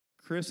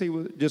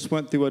Chrissy just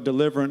went through a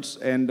deliverance,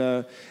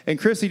 and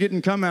Chrissy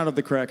didn't come out of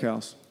the crack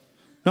house.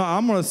 No,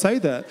 I'm going to say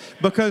that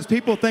because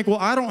people think, well,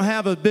 I don't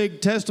have a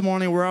big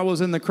testimony where I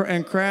was in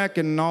crack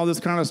and all this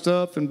kind of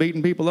stuff and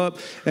beating people up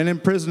and in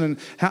prison. And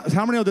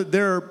how many know that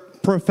there are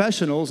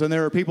professionals and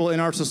there are people in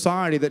our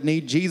society that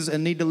need Jesus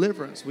and need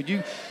deliverance?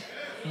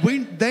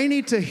 They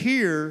need to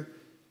hear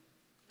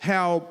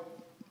how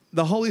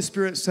the Holy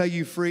Spirit set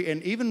you free,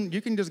 and even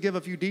you can just give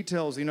a few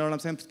details. You know what I'm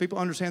saying? People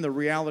understand the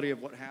reality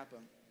of what happened.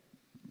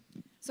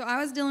 So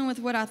I was dealing with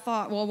what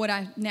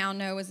I now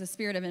know is a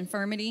spirit of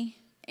infirmity.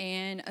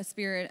 And a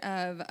spirit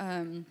of,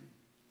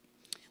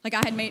 like I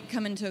had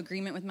come into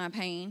agreement with my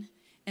pain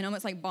and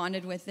almost like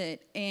bonded with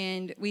it.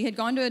 And we had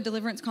gone to a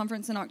deliverance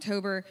conference in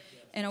October,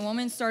 and a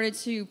woman started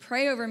to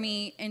pray over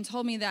me and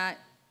told me that,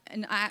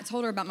 and I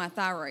told her about my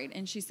thyroid,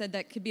 and she said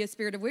that could be a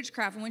spirit of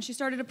witchcraft. And when she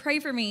started to pray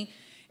for me,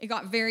 it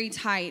got very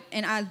tight,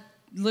 and I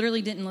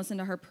literally didn't listen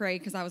to her pray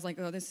because I was like,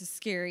 oh, this is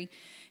scary.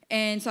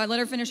 And so I let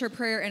her finish her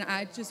prayer, and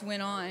I just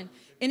went on.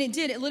 And it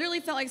did. It literally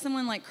felt like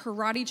someone like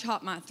karate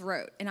chopped my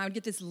throat, and I would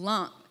get this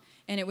lump,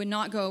 and it would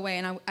not go away.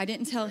 And I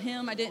didn't tell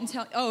him.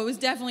 It was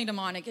definitely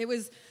demonic. It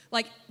was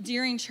like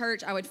during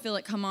church, I would feel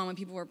it come on when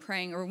people were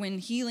praying, or when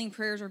healing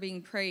prayers were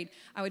being prayed.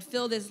 I would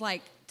feel this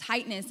like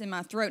tightness in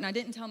my throat, and I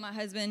didn't tell my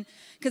husband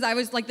because I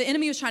was like, the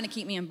enemy was trying to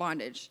keep me in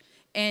bondage.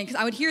 And because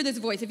I would hear this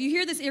voice. If you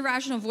hear this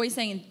irrational voice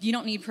saying, you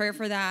don't need prayer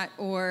for that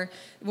or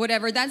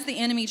whatever, that's the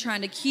enemy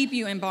trying to keep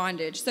you in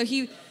bondage. So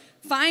he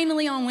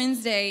finally on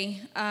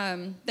Wednesday,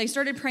 they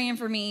started praying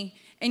for me.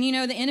 And, you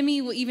know, the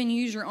enemy will even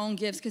use your own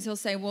gifts because he'll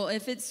say, well,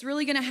 if it's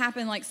really going to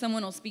happen, like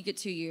someone will speak it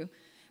to you.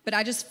 But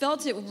I just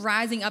felt it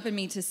rising up in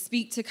me to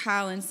speak to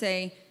Kyle and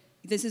say,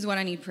 this is what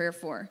I need prayer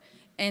for.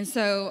 And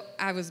so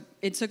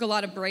it took a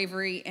lot of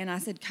bravery. And I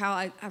said,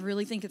 Kyle, I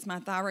really think it's my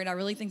thyroid. I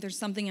really think there's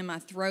something in my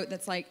throat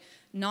that's like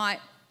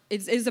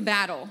it's a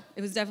battle.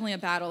 It was definitely a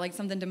battle, like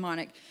something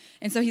demonic.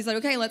 And so he's like,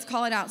 okay, let's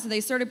call it out. So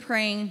they started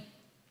praying.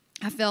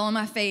 I fell on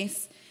my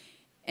face.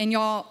 And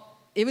y'all,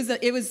 it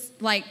was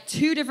like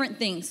two different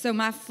things. So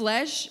my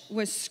flesh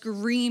was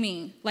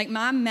screaming. Like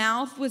my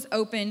mouth was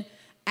open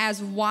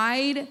as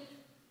wide,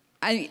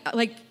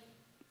 like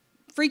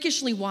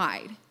freakishly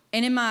wide.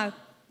 And in my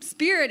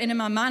spirit and in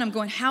my mind, I'm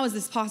going, how is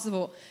this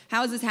possible?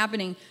 How is this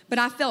happening? But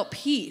I felt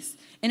peace.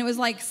 And it was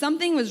like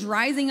something was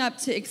rising up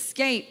to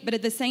escape. But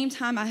at the same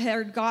time, I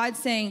heard God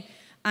saying,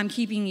 I'm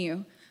keeping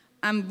you.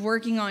 I'm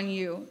working on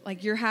you.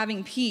 Like you're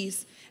having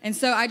peace. And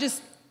so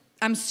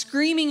I'm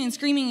screaming and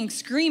screaming and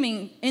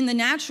screaming in the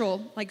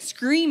natural, like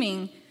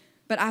screaming,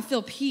 but I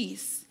feel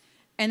peace.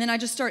 And then I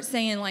just start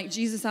saying like,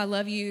 Jesus, I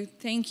love you.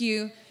 Thank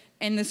you.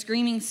 And the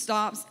screaming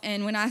stops.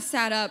 And when I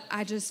sat up,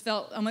 I just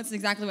felt almost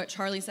exactly what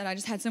Charlie said. I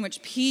just had so much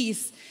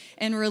peace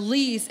and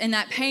release, and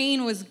that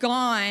pain was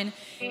gone.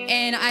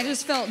 And I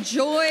just felt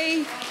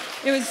joy.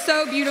 It was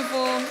so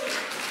beautiful.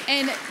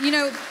 And, you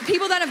know,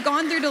 people that have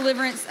gone through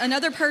deliverance,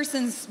 another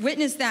person's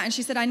witnessed that, and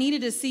she said, I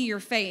needed to see your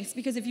face.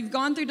 Because if you've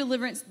gone through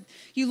deliverance,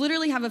 you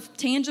literally have a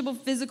tangible,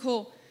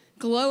 physical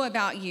glow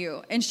about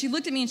you. And she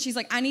looked at me and she's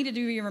like, I needed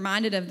to be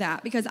reminded of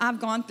that because I've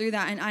gone through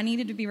that, and I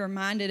needed to be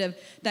reminded of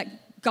that.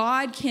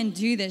 God can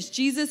do this.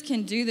 Jesus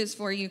can do this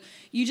for you.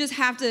 You just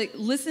have to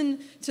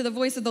listen to the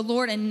voice of the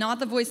Lord and not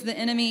the voice of the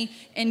enemy,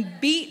 and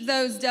beat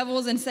those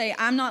devils and say,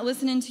 I'm not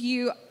listening to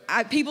you.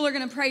 People are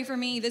going to pray for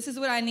me. This is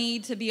what I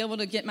need to be able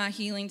to get my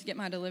healing, to get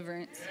my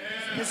deliverance.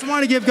 Can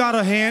somebody give God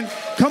a hand?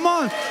 Come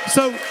on.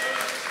 So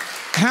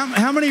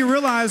how many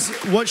realize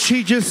what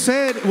she just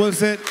said was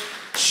that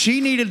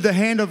she needed the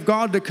hand of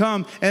God to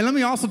come? And let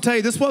me also tell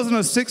you, this wasn't a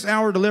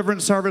 6-hour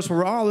deliverance service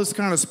where all this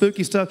kind of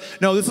spooky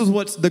stuff. No, this is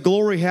what the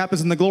glory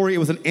happens. In the glory, it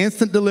was an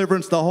instant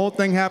deliverance. The whole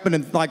thing happened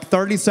in like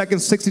 30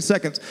 seconds, 60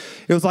 seconds.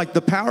 It was like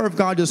the power of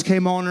God just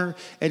came on her,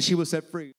 and she was set free.